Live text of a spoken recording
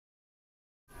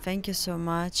Thank you so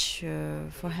much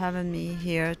for having me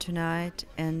here tonight,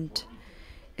 and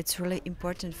it's really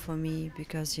important for me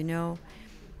because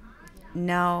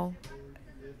now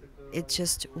it's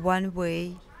just one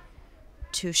way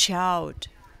to shout,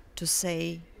 to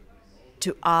say,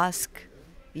 to ask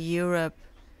Europe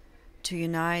to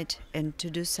unite and to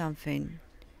do something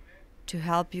to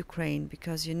help Ukraine,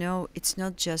 because it's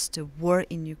not just a war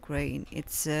in Ukraine,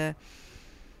 it's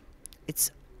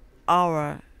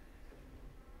our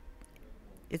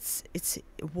it's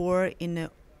a war in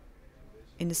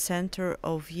the center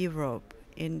of Europe,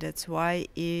 and that's why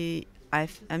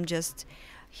I'm just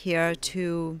here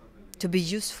to be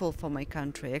useful for my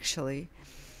country, actually,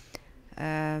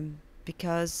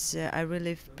 because I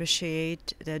really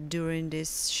appreciate that during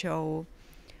this show,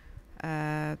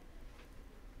 uh,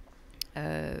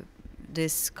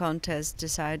 this contest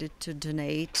decided to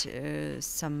donate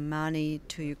some money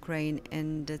to Ukraine,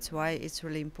 and that's why it's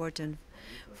really important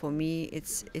for me.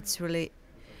 It's really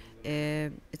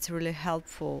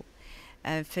helpful.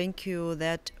 Thank you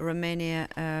that Romania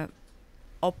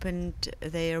opened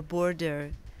their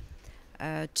border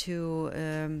to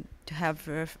have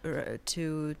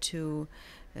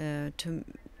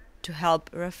to help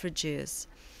refugees.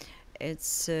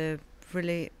 It's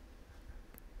really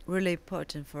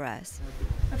important for us.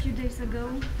 A few days ago,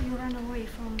 you ran away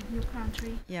from your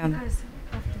country Yeah. because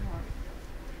of the war.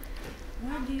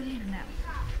 Where do you live now?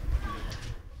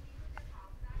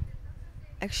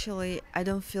 Actually, I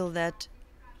don't feel that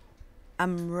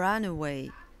I'm run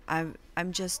away. I'm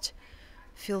just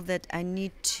feel that I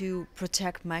need to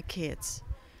protect my kids.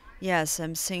 Yes,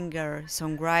 I'm singer,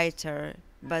 songwriter,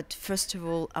 but first of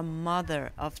all, I'm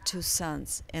mother of two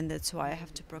sons, and that's why I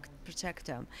have to protect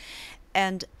them.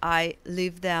 And I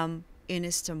leave them in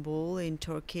Istanbul, in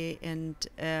Turkey, and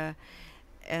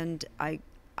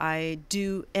I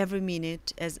do every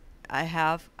minute as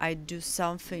I do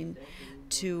something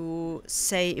to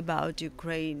say about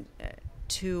Ukraine,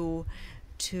 to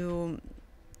to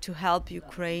to help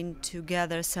Ukraine to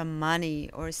gather some money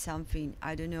or something.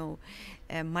 I don't know.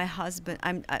 My husband,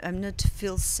 I'm not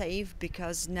feel safe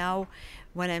because now,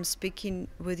 when I'm speaking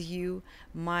with you,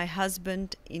 my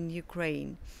husband in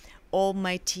Ukraine, all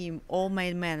my team, all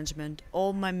my management,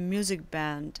 all my music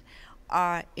band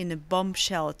are in a bomb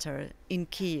shelter in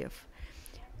Kiev.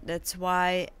 That's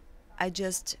why I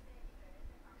just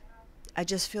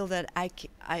feel that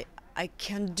I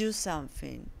can do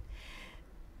something,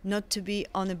 not to be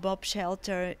on a bomb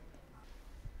shelter.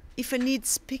 If I need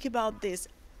speak about this,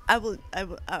 I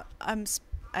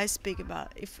speak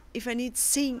about. If I need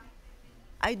sing,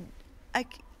 I I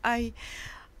I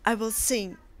I will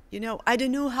sing. I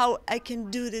don't know how I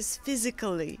can do this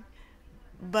physically,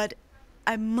 but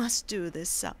I must do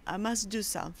this. I must do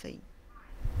something.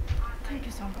 Thank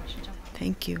you so much, Jamala.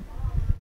 Thank you.